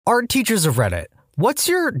Art teachers of Reddit, what's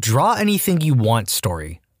your draw anything you want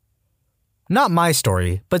story? Not my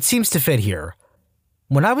story, but seems to fit here.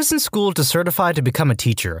 When I was in school to certify to become a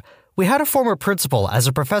teacher, we had a former principal as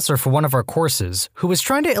a professor for one of our courses who was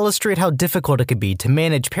trying to illustrate how difficult it could be to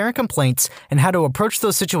manage parent complaints and how to approach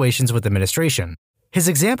those situations with administration. His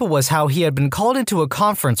example was how he had been called into a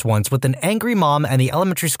conference once with an angry mom and the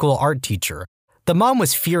elementary school art teacher. The mom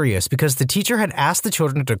was furious because the teacher had asked the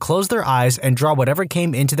children to close their eyes and draw whatever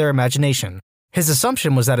came into their imagination. His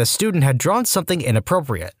assumption was that a student had drawn something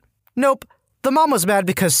inappropriate. Nope. The mom was mad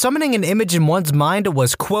because summoning an image in one's mind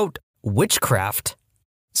was, quote, witchcraft.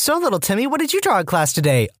 So, little Timmy, what did you draw in class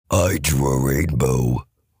today? I drew a rainbow.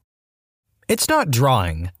 It's not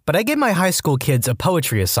drawing, but I gave my high school kids a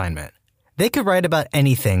poetry assignment. They could write about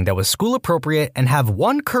anything that was school appropriate and have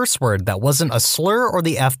one curse word that wasn't a slur or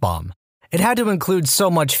the F-bomb. It had to include so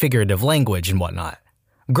much figurative language and whatnot.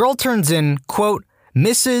 Girl turns in, quote,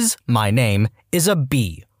 Mrs. My name is a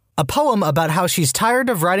bee. A poem about how she's tired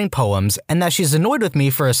of writing poems and that she's annoyed with me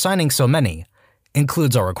for assigning so many.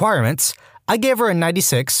 Includes all requirements. I gave her a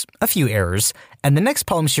 96, a few errors, and the next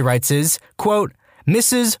poem she writes is, quote,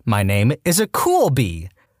 Mrs. My name is a cool bee.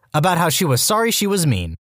 About how she was sorry she was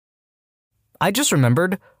mean. I just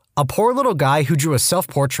remembered a poor little guy who drew a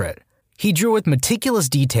self-portrait. He drew with meticulous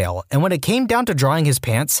detail, and when it came down to drawing his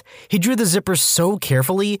pants, he drew the zipper so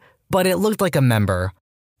carefully, but it looked like a member.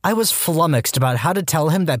 I was flummoxed about how to tell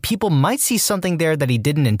him that people might see something there that he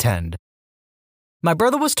didn't intend. My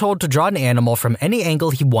brother was told to draw an animal from any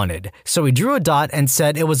angle he wanted, so he drew a dot and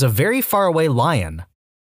said it was a very far away lion.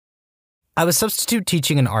 I was substitute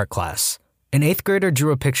teaching an art class. An 8th grader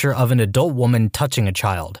drew a picture of an adult woman touching a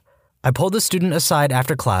child. I pulled the student aside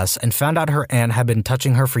after class and found out her aunt had been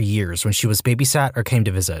touching her for years when she was babysat or came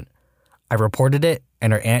to visit. I reported it,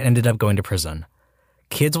 and her aunt ended up going to prison.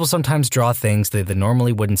 Kids will sometimes draw things they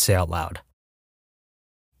normally wouldn't say out loud.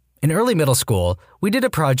 In early middle school, we did a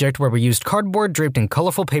project where we used cardboard draped in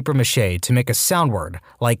colorful paper mache to make a sound word,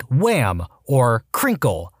 like wham or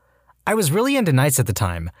crinkle. I was really into knights at the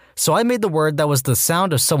time, so I made the word that was the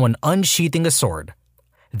sound of someone unsheathing a sword.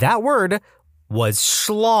 That word was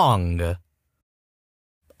schlong.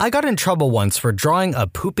 I got in trouble once for drawing a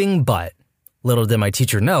pooping butt. Little did my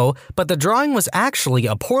teacher know, but the drawing was actually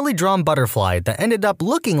a poorly drawn butterfly that ended up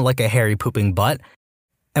looking like a hairy pooping butt.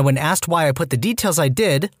 And when asked why I put the details I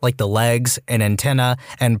did, like the legs, an antenna,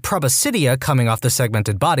 and proboscidea coming off the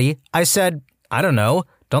segmented body, I said, I don't know,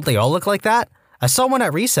 don't they all look like that? I saw one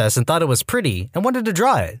at recess and thought it was pretty and wanted to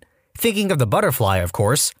draw it. Thinking of the butterfly, of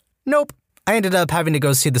course. Nope, I ended up having to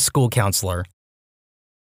go see the school counselor.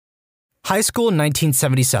 High school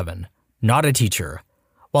 1977. Not a teacher.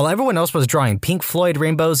 While everyone else was drawing Pink Floyd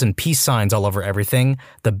rainbows and peace signs all over everything,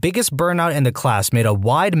 the biggest burnout in the class made a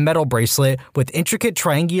wide metal bracelet with intricate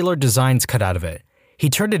triangular designs cut out of it.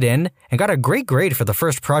 He turned it in and got a great grade for the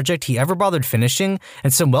first project he ever bothered finishing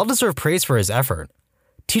and some well-deserved praise for his effort.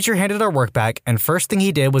 Teacher handed our work back, and first thing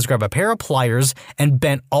he did was grab a pair of pliers and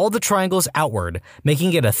bent all the triangles outward,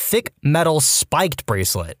 making it a thick metal spiked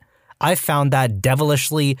bracelet. I found that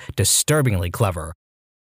devilishly, disturbingly clever.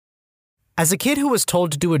 As a kid who was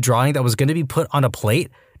told to do a drawing that was going to be put on a plate,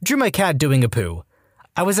 drew my cat doing a poo.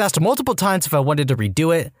 I was asked multiple times if I wanted to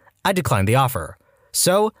redo it. I declined the offer.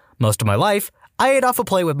 So, most of my life, I ate off a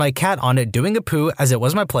plate with my cat on it doing a poo as it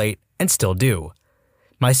was my plate, and still do.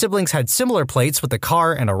 My siblings had similar plates with a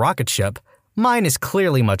car and a rocket ship. Mine is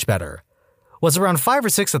clearly much better. Was around 5 or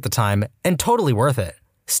 6 at the time, and totally worth it.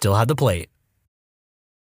 Still had the plate.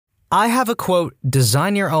 I have a quote,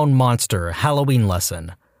 design your own monster Halloween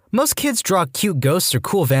lesson. Most kids draw cute ghosts or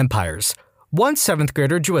cool vampires. One 7th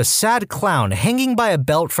grader drew a sad clown hanging by a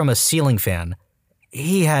belt from a ceiling fan.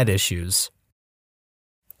 He had issues.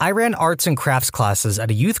 I ran arts and crafts classes at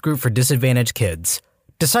a youth group for disadvantaged kids.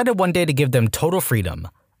 Decided one day to give them total freedom.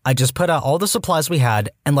 I just put out all the supplies we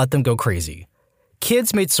had and let them go crazy.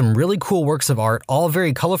 Kids made some really cool works of art, all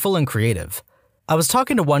very colorful and creative. I was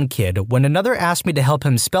talking to one kid when another asked me to help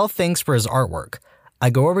him spell things for his artwork. I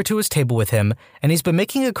go over to his table with him, and he's been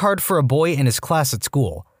making a card for a boy in his class at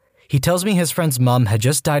school. He tells me his friend's mom had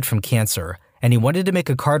just died from cancer, and he wanted to make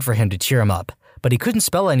a card for him to cheer him up, but he couldn't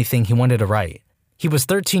spell anything he wanted to write. He was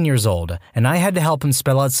 13 years old, and I had to help him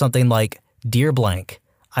spell out something like, Dear blank,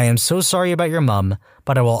 I am so sorry about your mom,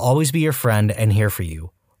 but I will always be your friend and here for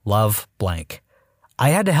you. Love, blank. I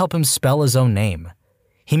had to help him spell his own name.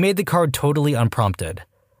 He made the card totally unprompted.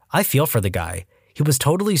 I feel for the guy. He was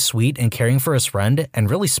totally sweet and caring for his friend and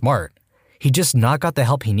really smart. He just not got the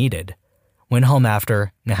help he needed. Went home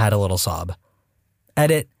after and had a little sob.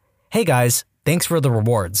 Edit. Hey guys, thanks for the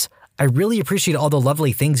rewards. I really appreciate all the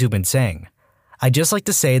lovely things you've been saying. I'd just like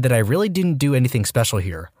to say that I really didn't do anything special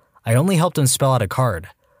here. I only helped him spell out a card.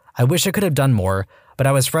 I wish I could have done more, but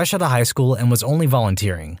I was fresh out of high school and was only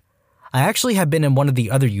volunteering. I actually had been in one of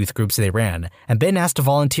the other youth groups they ran and been asked to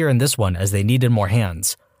volunteer in this one as they needed more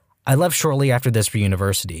hands. I left shortly after this for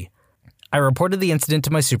university. I reported the incident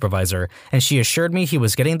to my supervisor, and she assured me he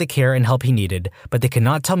was getting the care and help he needed, but they could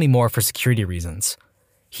not tell me more for security reasons.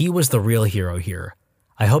 He was the real hero here.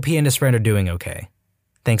 I hope he and his friend are doing okay.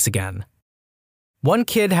 Thanks again. One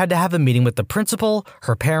kid had to have a meeting with the principal,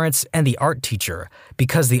 her parents, and the art teacher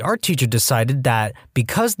because the art teacher decided that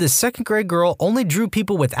because this second grade girl only drew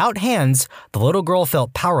people without hands, the little girl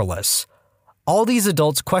felt powerless. All these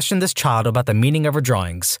adults question this child about the meaning of her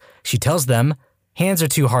drawings. She tells them, hands are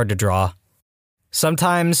too hard to draw.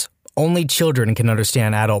 Sometimes, only children can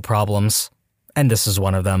understand adult problems. And this is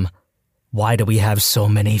one of them. Why do we have so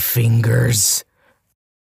many fingers?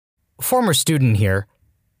 Former student here.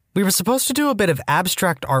 We were supposed to do a bit of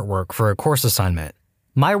abstract artwork for a course assignment.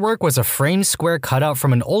 My work was a framed square cutout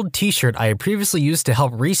from an old t-shirt I had previously used to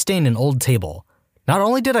help restain an old table. Not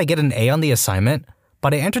only did I get an A on the assignment,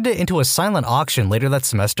 but I entered it into a silent auction later that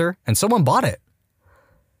semester, and someone bought it.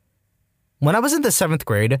 When I was in the 7th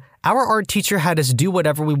grade, our art teacher had us do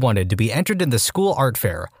whatever we wanted to be entered in the school art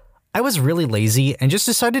fair. I was really lazy and just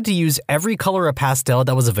decided to use every color of pastel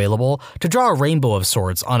that was available to draw a rainbow of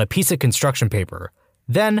sorts on a piece of construction paper.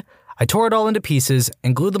 Then, I tore it all into pieces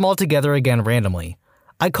and glued them all together again randomly.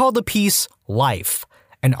 I called the piece Life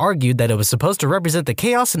and argued that it was supposed to represent the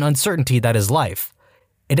chaos and uncertainty that is life.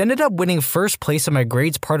 It ended up winning first place in my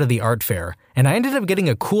grades part of the art fair, and I ended up getting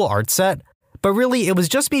a cool art set, but really it was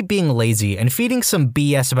just me being lazy and feeding some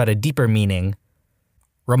BS about a deeper meaning.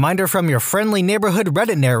 Reminder from your friendly neighborhood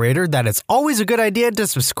Reddit narrator that it's always a good idea to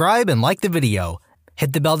subscribe and like the video.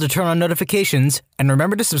 Hit the bell to turn on notifications, and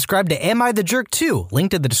remember to subscribe to Am I the Jerk too,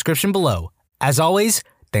 linked in the description below. As always,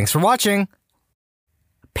 thanks for watching.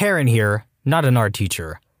 Parent here, not an art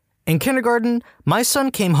teacher. In kindergarten, my son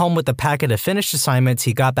came home with a packet of finished assignments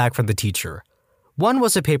he got back from the teacher. One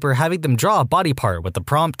was a paper having them draw a body part with the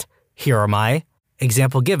prompt, "Here are my."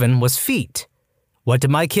 Example given was feet. What did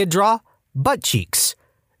my kid draw? Butt cheeks.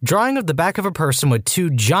 Drawing of the back of a person with two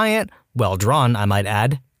giant, well drawn I might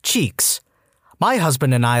add, cheeks. My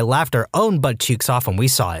husband and I laughed our own butt cheeks off when we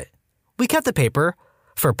saw it. We kept the paper,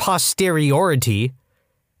 for posteriority.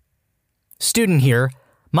 Student here,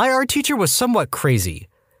 my art teacher was somewhat crazy.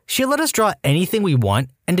 She let us draw anything we want,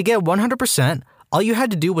 and to get 100%, all you had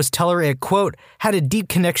to do was tell her it, quote, had a deep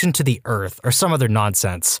connection to the earth or some other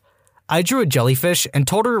nonsense. I drew a jellyfish and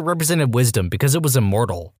told her it represented wisdom because it was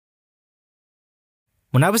immortal.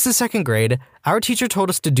 When I was in 2nd grade, our teacher told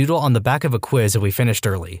us to doodle on the back of a quiz if we finished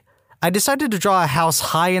early. I decided to draw a house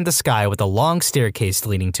high in the sky with a long staircase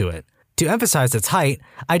leading to it. To emphasize its height,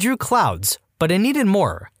 I drew clouds, but it needed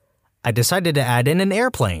more. I decided to add in an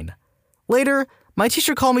airplane. Later, my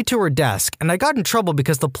teacher called me to her desk, and I got in trouble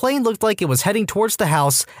because the plane looked like it was heading towards the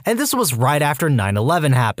house, and this was right after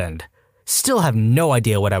 9/11 happened. Still have no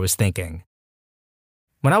idea what I was thinking.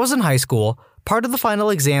 When I was in high school, part of the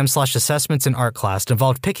final exam/assessments in art class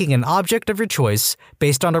involved picking an object of your choice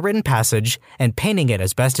based on a written passage and painting it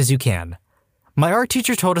as best as you can. My art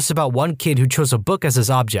teacher told us about one kid who chose a book as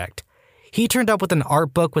his object. He turned up with an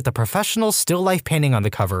art book with a professional still life painting on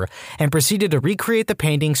the cover and proceeded to recreate the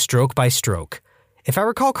painting stroke by stroke. If I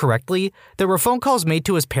recall correctly, there were phone calls made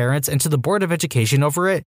to his parents and to the Board of Education over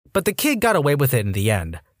it, but the kid got away with it in the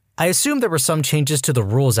end. I assume there were some changes to the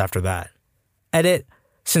rules after that. Edit.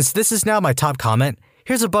 Since this is now my top comment,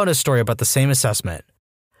 here's a bonus story about the same assessment.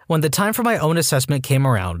 When the time for my own assessment came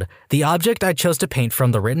around, the object I chose to paint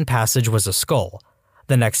from the written passage was a skull.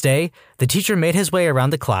 The next day, the teacher made his way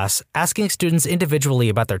around the class, asking students individually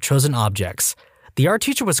about their chosen objects. The art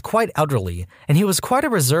teacher was quite elderly, and he was quite a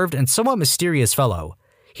reserved and somewhat mysterious fellow.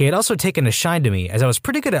 He had also taken a shine to me as I was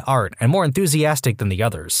pretty good at art and more enthusiastic than the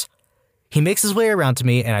others. He makes his way around to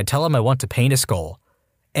me and I tell him I want to paint a skull.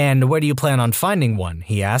 "And where do you plan on finding one?"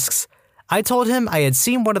 he asks. I told him I had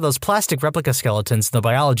seen one of those plastic replica skeletons in the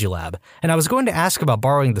biology lab, and I was going to ask about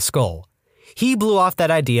borrowing the skull. He blew off that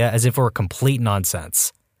idea as if it were complete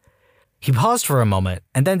nonsense. He paused for a moment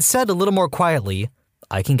and then said a little more quietly,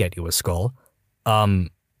 "I can get you a skull."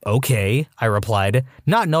 Okay, I replied,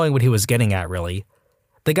 not knowing what he was getting at really.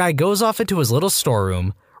 The guy goes off into his little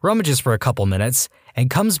storeroom, rummages for a couple minutes, and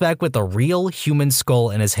comes back with a real human skull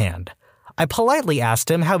in his hand. I politely asked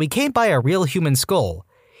him how he came by a real human skull.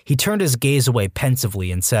 He turned his gaze away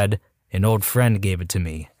pensively and said, "An old friend gave it to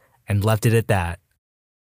me," and left it at that.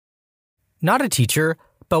 Not a teacher,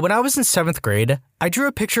 but when I was in 7th grade, I drew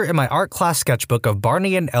a picture in my art class sketchbook of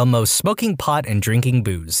Barney and Elmo smoking pot and drinking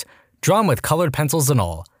booze. drawn with colored pencils and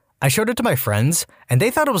all. I showed it to my friends, and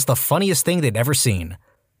they thought it was the funniest thing they'd ever seen.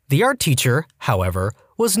 The art teacher, however,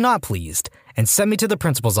 was not pleased and sent me to the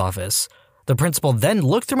principal's office. The principal then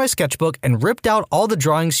looked through my sketchbook and ripped out all the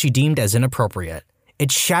drawings she deemed as inappropriate.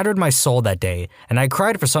 It shattered my soul that day, and I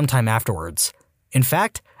cried for some time afterwards. In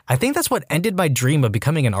fact, I think that's what ended my dream of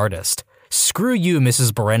becoming an artist. Screw you,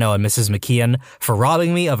 Mrs. Moreno and Mrs. McKeon, for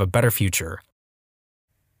robbing me of a better future.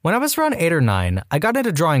 When I was around 8 or 9, I got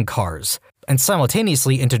into drawing cars, and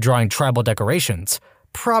simultaneously into drawing tribal decorations.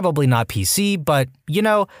 Probably not PC, but,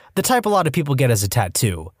 the type a lot of people get as a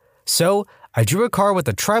tattoo. So, I drew a car with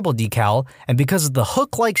a tribal decal, and because of the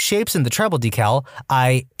hook-like shapes in the tribal decal,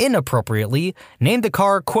 I, inappropriately, named the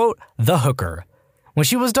car, quote, The Hooker. When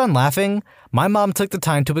she was done laughing, my mom took the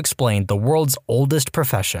time to explain the world's oldest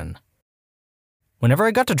profession. Whenever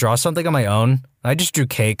I got to draw something on my own, I just drew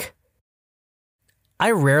cake.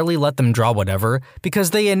 I rarely let them draw whatever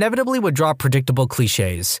because they inevitably would draw predictable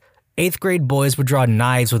cliches. 8th grade boys would draw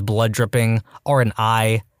knives with blood dripping, or an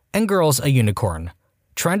eye, and girls a unicorn.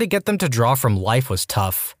 Trying to get them to draw from life was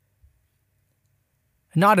tough.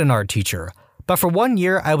 Not an art teacher, but for 1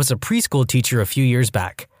 year I was a preschool teacher a few years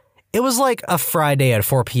back. It was like a Friday at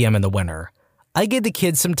 4 p.m. in the winter. I gave the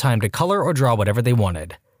kids some time to color or draw whatever they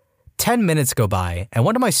wanted. 10 minutes go by, and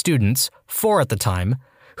one of my students, 4 at the time,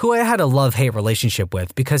 who I had a love-hate relationship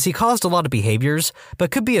with because he caused a lot of behaviors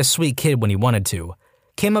but could be a sweet kid when he wanted to,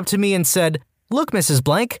 came up to me and said, "Look, Mrs.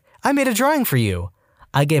 Blank, I made a drawing for you."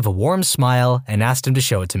 I gave a warm smile and asked him to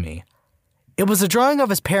show it to me. It was a drawing of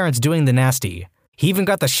his parents doing the nasty. He even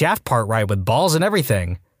got the shaft part right with balls and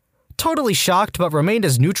everything. Totally shocked but remained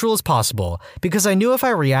as neutral as possible because I knew if I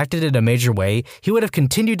reacted in a major way, he would have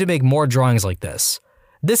continued to make more drawings like this.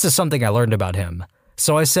 This is something I learned about him.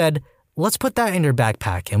 So I said, "Let's put that in your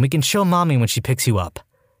backpack and we can show mommy when she picks you up."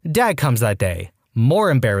 Dad comes that day.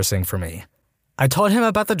 More embarrassing for me. I told him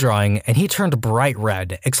about the drawing and he turned bright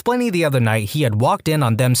red, explaining the other night he had walked in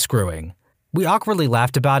on them screwing. We awkwardly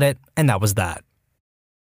laughed about it, and that was that.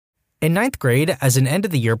 In 9th grade, as an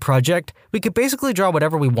end-of-the-year project, we could basically draw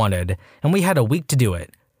whatever we wanted, and we had a week to do it.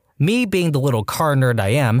 Me, being the little car nerd I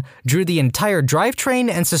am, drew the entire drivetrain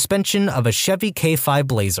and suspension of a Chevy K5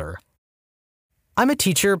 Blazer. I'm a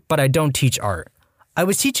teacher, but I don't teach art. I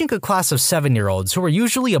was teaching a class of 7-year-olds who are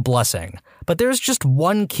usually a blessing, but there's just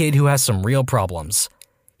one kid who has some real problems.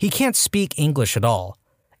 He can't speak English at all.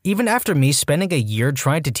 Even after me spending a year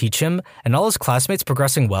trying to teach him and all his classmates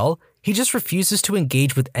progressing well, he just refuses to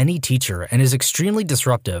engage with any teacher and is extremely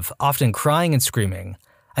disruptive, often crying and screaming.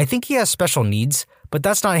 I think he has special needs, but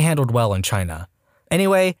that's not handled well in China.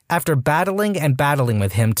 Anyway, after battling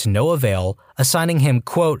with him to no avail, assigning him,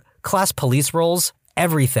 quote, class police roles,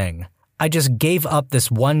 everything, I just gave up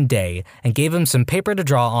this one day and gave him some paper to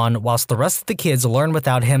draw on whilst the rest of the kids learned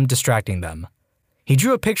without him distracting them. He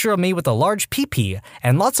drew a picture of me with a large pee-pee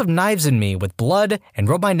and lots of knives in me with blood and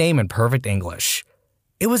wrote my name in perfect English.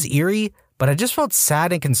 It was eerie, but I just felt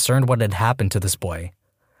sad and concerned what had happened to this boy.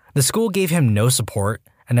 The school gave him no support,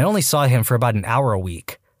 and I only saw him for about an hour a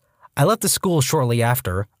week. I left the school shortly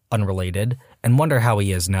after, unrelated, and wonder how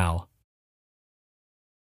he is now.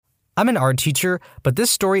 I'm an art teacher, but this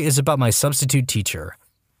story is about my substitute teacher.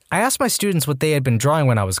 I asked my students what they had been drawing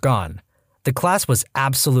when I was gone. The class was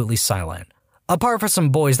absolutely silent, apart from some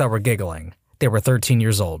boys that were giggling. They were 13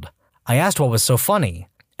 years old. I asked what was so funny,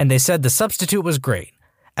 and they said the substitute was great.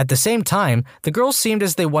 At the same time, the girls seemed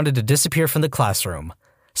as they wanted to disappear from the classroom.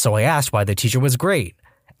 So I asked why the teacher was great,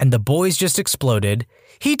 and the boys just exploded.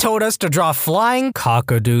 "He told us to draw flying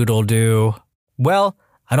cock-a-doodle-doo." Well,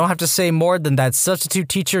 I don't have to say more than that substitute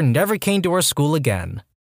teacher never came to our school again.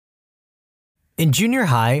 In junior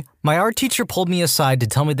high, my art teacher pulled me aside to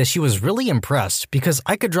tell me that she was really impressed because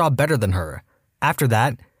I could draw better than her. After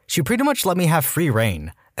that, she pretty much let me have free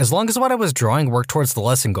rein, as long as what I was drawing worked towards the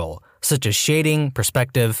lesson goal, such as shading,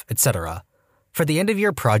 perspective, etc. For the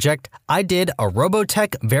end-of-year project, I did a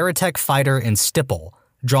Robotech Veritech fighter in stipple,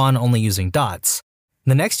 drawn only using dots.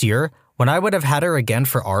 The next year, when I would have had her again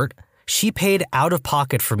for art, she paid out of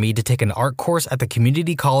pocket for me to take an art course at the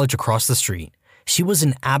community college across the street. She was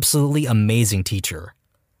an absolutely amazing teacher.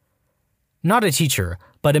 Not a teacher,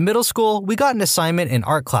 but in middle school, we got an assignment in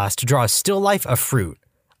art class to draw a still life of fruit.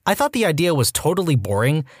 I thought the idea was totally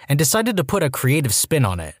boring and decided to put a creative spin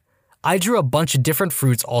on it. I drew a bunch of different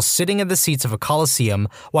fruits all sitting in the seats of a coliseum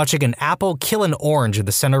watching an apple kill an orange in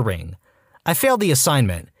the center ring. I failed the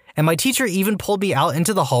assignment, and my teacher even pulled me out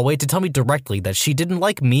into the hallway to tell me directly that she didn't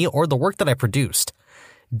like me or the work that I produced.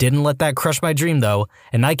 Didn't let that crush my dream though,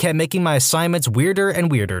 and I kept making my assignments weirder and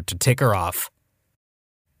weirder to tick her off.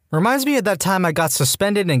 Reminds me of that time I got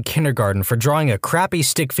suspended in kindergarten for drawing a crappy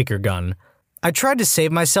stick figure gun. I tried to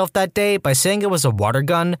save myself that day by saying it was a water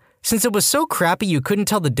gun, since it was so crappy you couldn't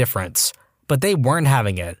tell the difference. But they weren't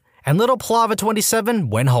having it, and little Plava27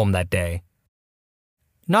 went home that day.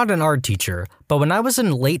 Not an art teacher, but when I was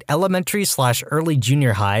in late elementary/early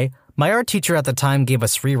junior high, my art teacher at the time gave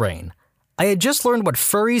us free rein. I had just learned what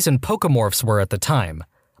furries and pokemorphs were at the time.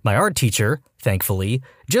 My art teacher, thankfully,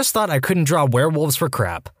 just thought I couldn't draw werewolves for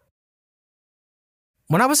crap.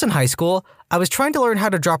 When I was in high school, I was trying to learn how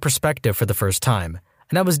to draw perspective for the first time,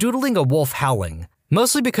 and I was doodling a wolf howling,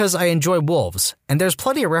 mostly because I enjoy wolves, and there's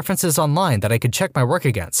plenty of references online that I could check my work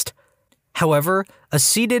against. However, a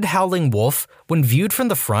seated howling wolf, when viewed from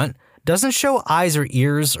the front, doesn't show eyes or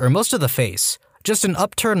ears or most of the face, just an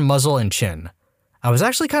upturned muzzle and chin. I was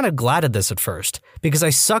actually kind of glad at this at first, because I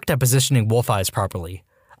sucked at positioning wolf eyes properly.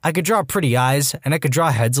 I could draw pretty eyes, and I could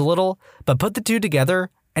draw heads a little, but put the two together,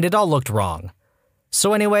 and it all looked wrong.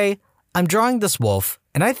 So anyway, I'm drawing this wolf,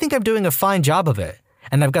 and I think I'm doing a fine job of it,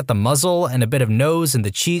 and I've got the muzzle and a bit of nose and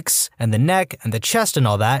the cheeks and the neck and the chest and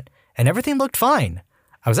all that, and everything looked fine.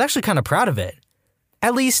 I was actually kind of proud of it.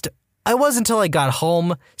 At least, I was until I got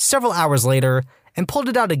home several hours later and pulled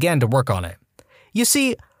it out again to work on it. You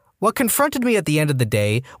see, what confronted me at the end of the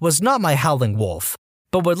day was not my howling wolf,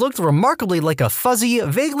 but what looked remarkably like a fuzzy,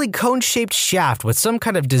 vaguely cone-shaped shaft with some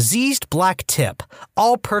kind of diseased black tip,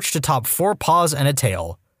 all perched atop 4 paws and a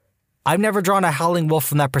tail. I've never drawn a howling wolf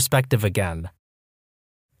from that perspective again.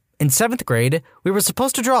 In 7th grade, we were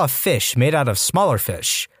supposed to draw a fish made out of smaller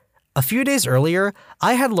fish. A few days earlier,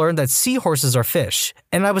 I had learned that seahorses are fish,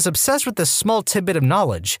 and I was obsessed with this small tidbit of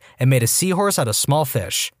knowledge and made a seahorse out of small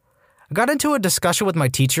fish. I got into a discussion with my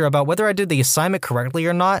teacher about whether I did the assignment correctly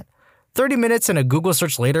or not. 30 minutes and a Google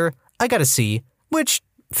search later, I got a C, which,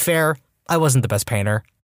 fair, I wasn't the best painter.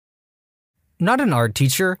 Not an art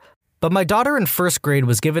teacher, but my daughter in 1st grade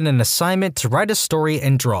was given an assignment to write a story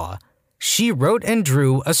and draw. She wrote and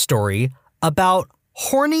drew a story about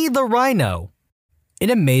Horny the Rhino. It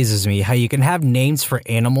amazes me how you can have names for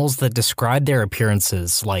animals that describe their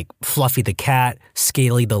appearances, like Fluffy the cat,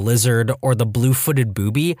 Scaly the lizard, or the blue-footed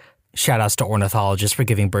booby. Shoutouts to ornithologists for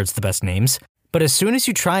giving birds the best names. But as soon as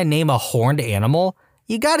you try and name a horned animal,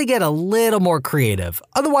 you gotta get a little more creative,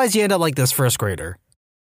 otherwise you end up like this 1st grader.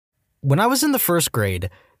 When I was in the 1st grade,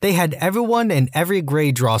 they had everyone in every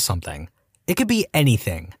grade draw something. It could be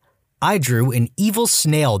anything. I drew an evil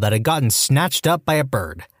snail that had gotten snatched up by a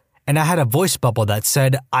bird, and I had a voice bubble that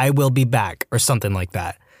said, "I will be back," or something like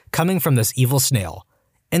that, coming from this evil snail.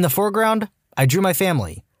 In the foreground, I drew my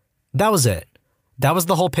family. That was it. That was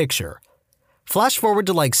the whole picture. Flash forward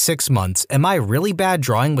to like 6 months, and my really bad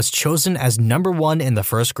drawing was chosen as number 1 in the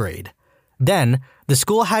 1st grade. Then, the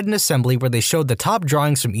school had an assembly where they showed the top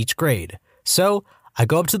drawings from each grade. So, I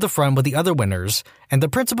go up to the front with the other winners, and the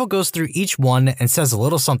principal goes through each one and says a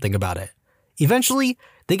little something about it. Eventually,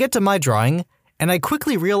 they get to my drawing, and I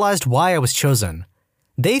quickly realized why I was chosen.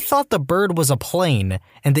 They thought the bird was a plane,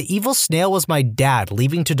 and the evil snail was my dad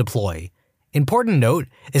leaving to deploy. Important note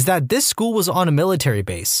is that this school was on a military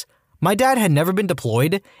base. My dad had never been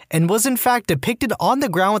deployed and was in fact depicted on the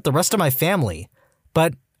ground with the rest of my family.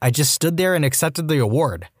 But I just stood there and accepted the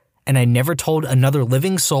award, and I never told another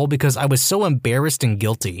living soul because I was so embarrassed and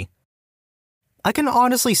guilty. I can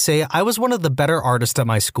honestly say I was one of the better artists at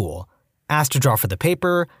my school, asked to draw for the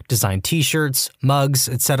paper, design t-shirts, mugs,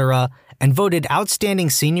 etc., and voted outstanding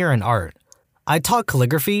senior in art. I taught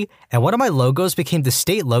calligraphy, and one of my logos became the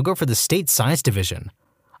state logo for the state science division.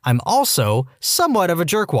 I'm also somewhat of a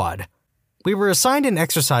jerkwad. We were assigned an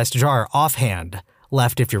exercise to draw our offhand,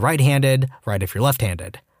 left if you're right-handed, right if you're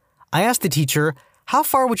left-handed. I asked the teacher, "How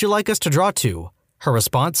far would you like us to draw to?" Her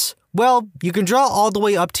response, "Well, you can draw all the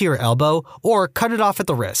way up to your elbow or cut it off at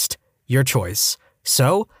the wrist. Your choice."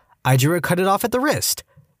 So, I drew a cut it off at the wrist,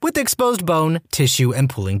 with exposed bone, tissue, and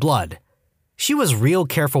pooling blood. She was real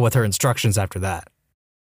careful with her instructions after that.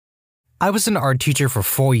 I was an art teacher for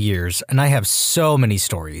 4 years, and I have so many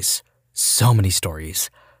stories. So many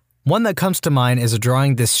stories. One that comes to mind is a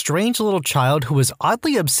drawing this strange little child who was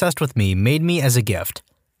oddly obsessed with me made me as a gift.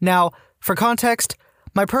 Now, for context,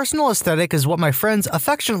 my personal aesthetic is what my friends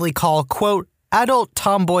affectionately call, quote, adult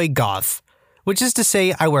tomboy goth, which is to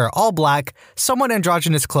say I wear all black, somewhat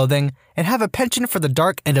androgynous clothing, and have a penchant for the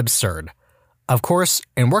dark and absurd. Of course,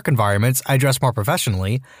 in work environments, I dress more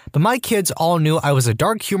professionally, but my kids all knew I was a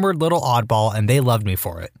dark-humored little oddball and they loved me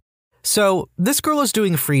for it. So, this girl is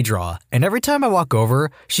doing free draw, and every time I walk over,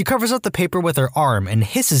 she covers up the paper with her arm and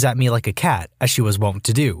hisses at me like a cat, as she was wont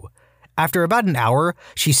to do. After about an hour,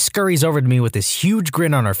 she scurries over to me with this huge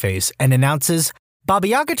grin on her face and announces, Baba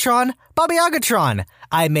Yagatron, Baba Yagatron,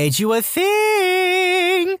 I made you a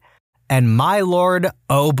thing. And my lord,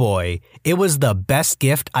 oh boy, it was the best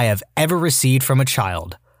gift I have ever received from a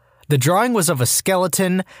child. The drawing was of a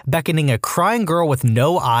skeleton beckoning a crying girl with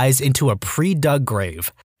no eyes into a pre-dug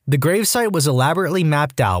grave. The gravesite was elaborately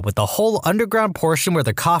mapped out with the whole underground portion where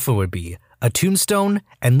the coffin would be, a tombstone,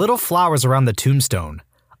 and little flowers around the tombstone.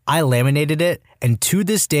 I laminated it, and to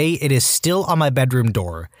this day it is still on my bedroom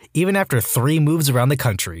door, even after 3 moves around the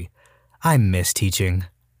country. I miss teaching.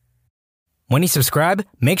 When you subscribe,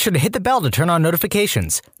 make sure to hit the bell to turn on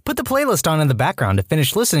notifications. Put the playlist on in the background to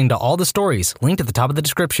finish listening to all the stories, linked at the top of the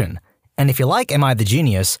description. And if you like Am I the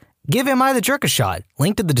Genius, give Am I the Jerk a shot,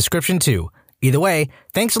 linked in the description too. Either way,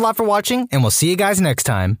 thanks a lot for watching, and we'll see you guys next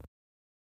time.